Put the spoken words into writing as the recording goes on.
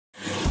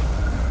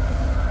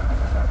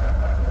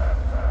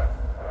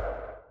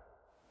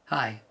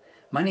Hi,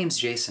 my name's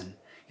Jason.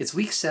 It's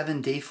week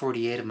 7, day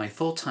 48 of my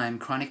full-time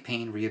chronic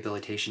pain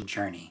rehabilitation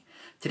journey.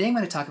 Today I'm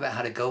going to talk about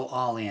how to go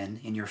all in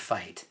your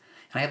fight.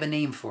 And I have a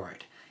name for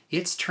it.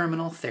 It's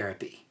terminal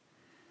therapy.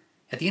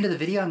 At the end of the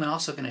video, I'm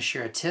also going to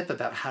share a tip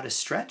about how to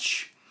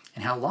stretch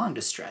and how long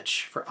to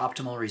stretch for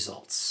optimal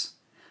results.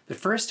 But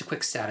first, a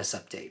quick status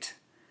update.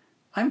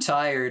 I'm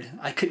tired.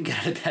 I couldn't get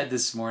out of bed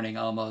this morning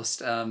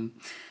almost.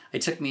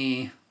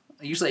 Usually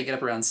I get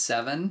up around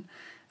 7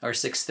 or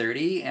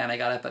 6:30, and I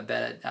got up out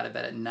of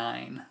bed at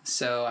 9.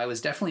 So I was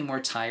definitely more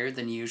tired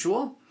than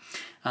usual.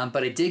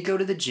 But I did go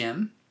to the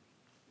gym.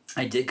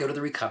 I did go to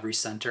the recovery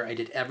center. I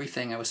did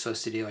everything I was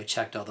supposed to do. I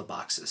checked all the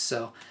boxes.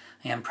 So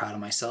I am proud of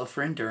myself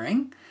for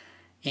enduring.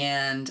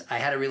 And I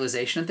had a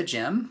realization at the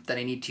gym that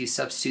I need to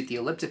substitute the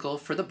elliptical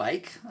for the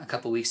bike a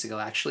couple weeks ago,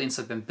 actually. And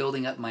so I've been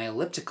building up my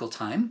elliptical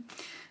time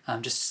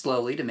just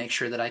slowly to make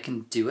sure that I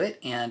can do it.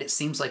 And it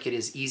seems like it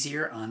is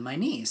easier on my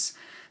knees.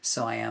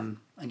 So I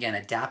am, again,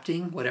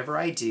 adapting whatever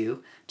I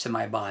do to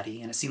my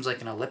body. And it seems like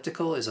an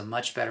elliptical is a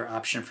much better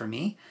option for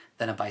me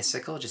than a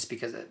bicycle just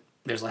because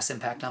there's less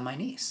impact on my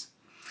knees.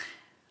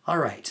 All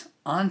right,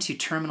 on to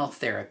terminal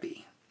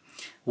therapy.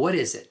 What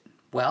is it?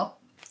 Well,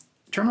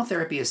 terminal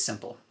therapy is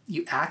simple.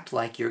 You act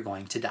like you're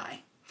going to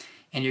die.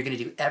 And you're going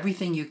to do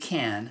everything you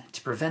can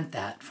to prevent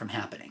that from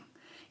happening.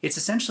 It's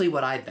essentially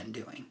what I've been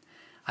doing.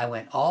 I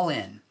went all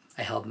in.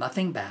 I held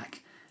nothing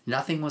back.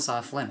 Nothing was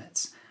off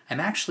limits. I'm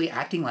actually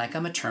acting like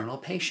I'm a terminal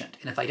patient.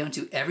 And if I don't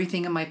do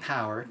everything in my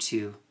power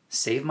to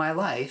save my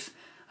life,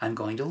 I'm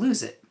going to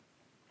lose it.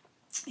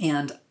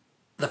 And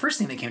the first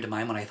thing that came to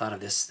mind when I thought of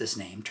this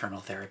name,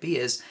 terminal therapy,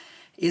 is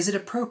it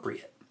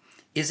appropriate?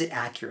 Is it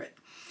accurate?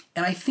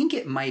 And I think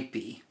it might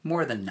be,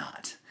 more than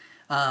not.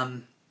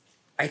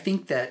 I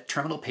think that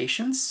terminal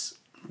patients,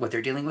 what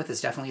they're dealing with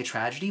is definitely a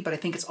tragedy, but I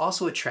think it's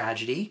also a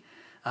tragedy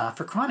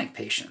for chronic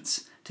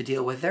patients to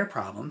deal with their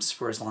problems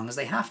for as long as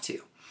they have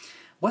to.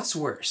 What's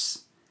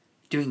worse?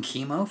 Doing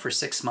chemo for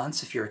 6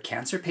 months if you're a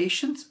cancer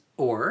patient,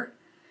 or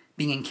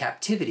being in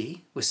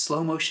captivity with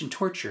slow motion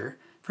torture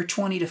for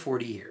 20 to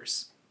 40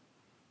 years?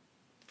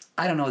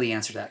 I don't know the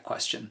answer to that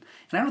question.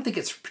 And I don't think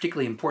it's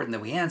particularly important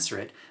that we answer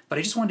it, but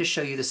I just wanted to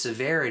show you the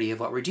severity of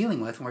what we're dealing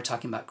with when we're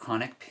talking about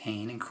chronic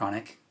pain and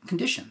chronic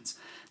conditions.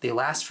 They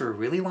last for a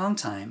really long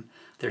time.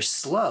 They're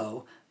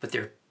slow, but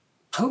they're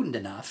potent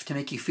enough to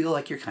make you feel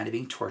like you're kind of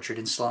being tortured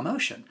in slow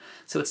motion.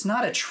 So it's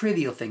not a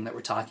trivial thing that we're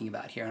talking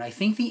about here. And I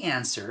think the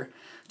answer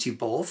to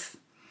both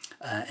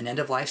an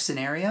end-of-life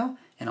scenario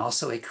and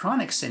also a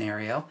chronic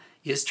scenario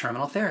is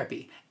terminal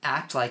therapy.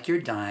 Act like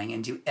you're dying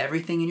and do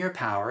everything in your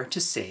power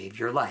to save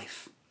your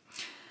life.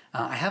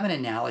 I have an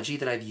analogy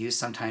that I've used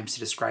sometimes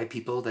to describe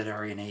people that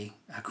are in a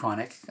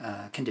chronic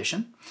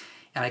condition,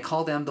 and I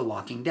call them the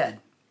walking dead.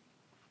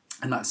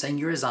 I'm not saying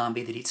you're a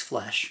zombie that eats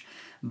flesh,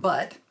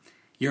 but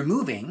you're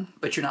moving,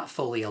 but you're not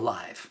fully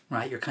alive,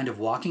 right? You're kind of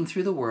walking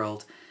through the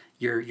world.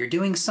 You're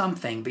doing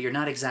something, but you're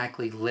not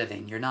exactly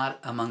living. You're not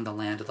among the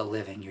land of the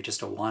living. You're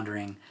just a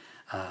wandering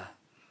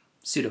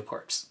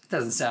pseudocorpse.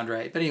 Doesn't sound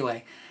right. But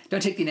anyway,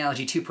 don't take the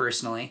analogy too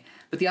personally.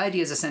 But the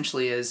idea is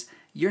essentially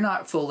you're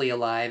not fully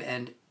alive,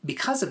 and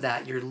because of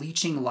that, you're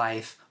leeching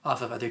life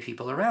off of other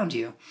people around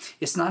you.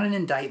 It's not an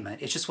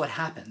indictment. It's just what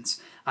happens.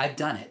 I've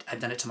done it.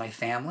 I've done it to my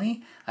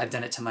family. I've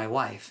done it to my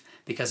wife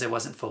because I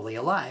wasn't fully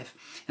alive.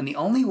 And the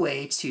only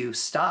way to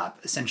stop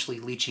essentially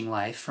leeching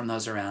life from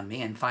those around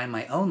me and find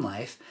my own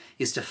life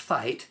is to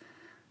fight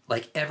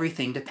like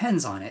everything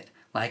depends on it,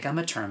 like I'm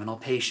a terminal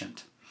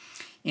patient.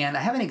 And I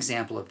have an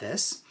example of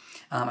this.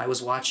 I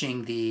was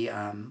watching the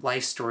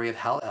life story of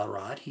Hal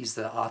Elrod. He's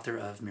the author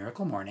of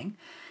Miracle Morning,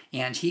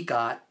 and he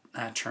got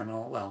a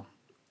terminal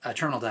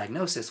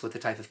diagnosis with a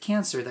type of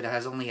cancer that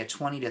has only a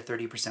 20 to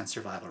 30%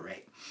 survival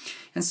rate.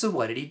 And so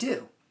what did he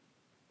do?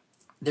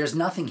 There's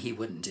nothing he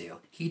wouldn't do.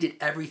 He did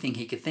everything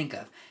he could think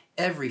of.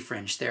 Every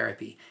fringe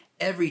therapy,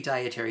 every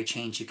dietary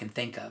change you can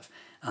think of,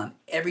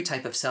 every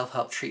type of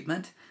self-help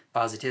treatment,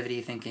 positivity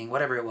thinking,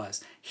 whatever it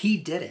was, he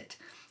did it.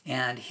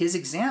 And his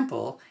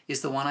example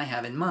is the one I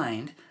have in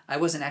mind. I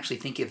wasn't actually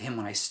thinking of him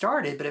when I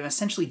started, but I'm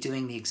essentially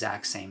doing the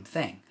exact same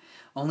thing,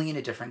 only in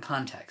a different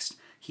context.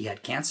 He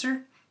had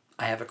cancer,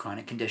 I have a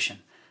chronic condition.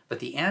 But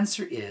the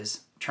answer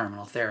is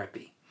terminal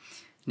therapy.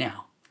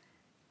 Now,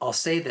 I'll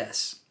say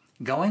this,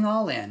 going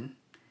all in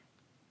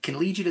can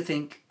lead you to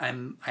think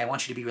I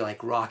want you to be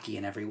like Rocky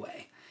in every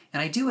way.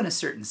 And I do in a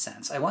certain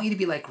sense. I want you to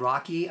be like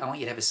Rocky. I want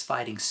you to have his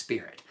fighting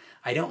spirit.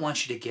 I don't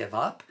want you to give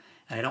up,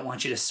 and I don't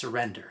want you to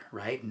surrender,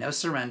 right? No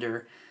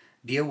surrender,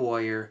 be a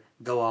warrior,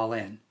 go all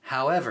in.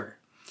 However,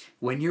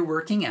 when you're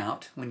working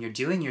out, when you're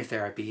doing your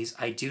therapies,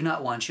 I do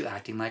not want you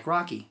acting like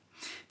Rocky,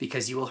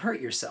 because you will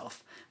hurt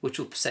yourself, which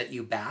will set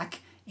you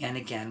back and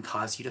again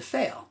cause you to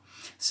fail.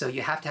 So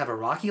you have to have a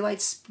Rocky-like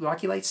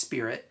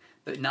spirit,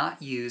 but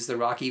not use the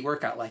Rocky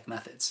workout-like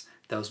methods.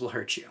 Those will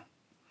hurt you.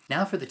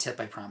 Now for the tip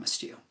I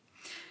promised you.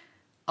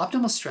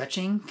 Optimal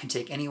stretching can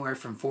take anywhere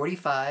from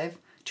 45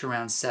 to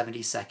around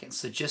 70 seconds,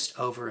 so just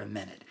over a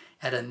minute.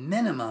 At a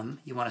minimum,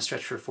 you want to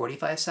stretch for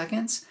 45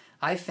 seconds.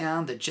 I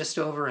found that just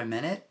over a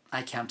minute,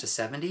 I count to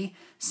 70,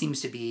 seems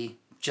to be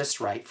just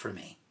right for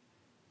me.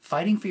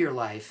 Fighting for your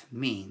life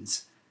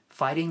means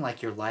fighting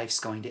like your life's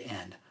going to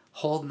end.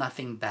 Hold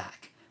nothing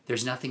back.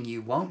 There's nothing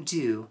you won't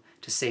do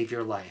to save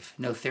your life.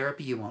 No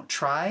therapy you won't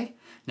try,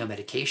 no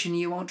medication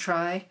you won't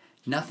try,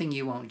 nothing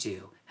you won't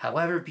do.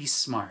 However, be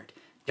smart.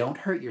 Don't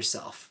hurt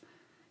yourself.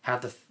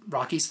 Have the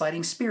Rocky's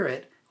fighting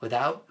spirit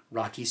without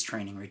Rocky's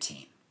training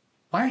routine.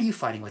 Why aren't you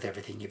fighting with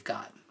everything you've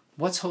got?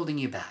 What's holding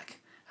you back?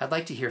 I'd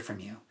like to hear from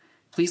you.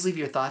 Please leave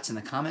your thoughts in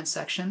the comments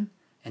section,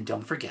 and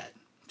don't forget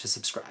to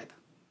subscribe.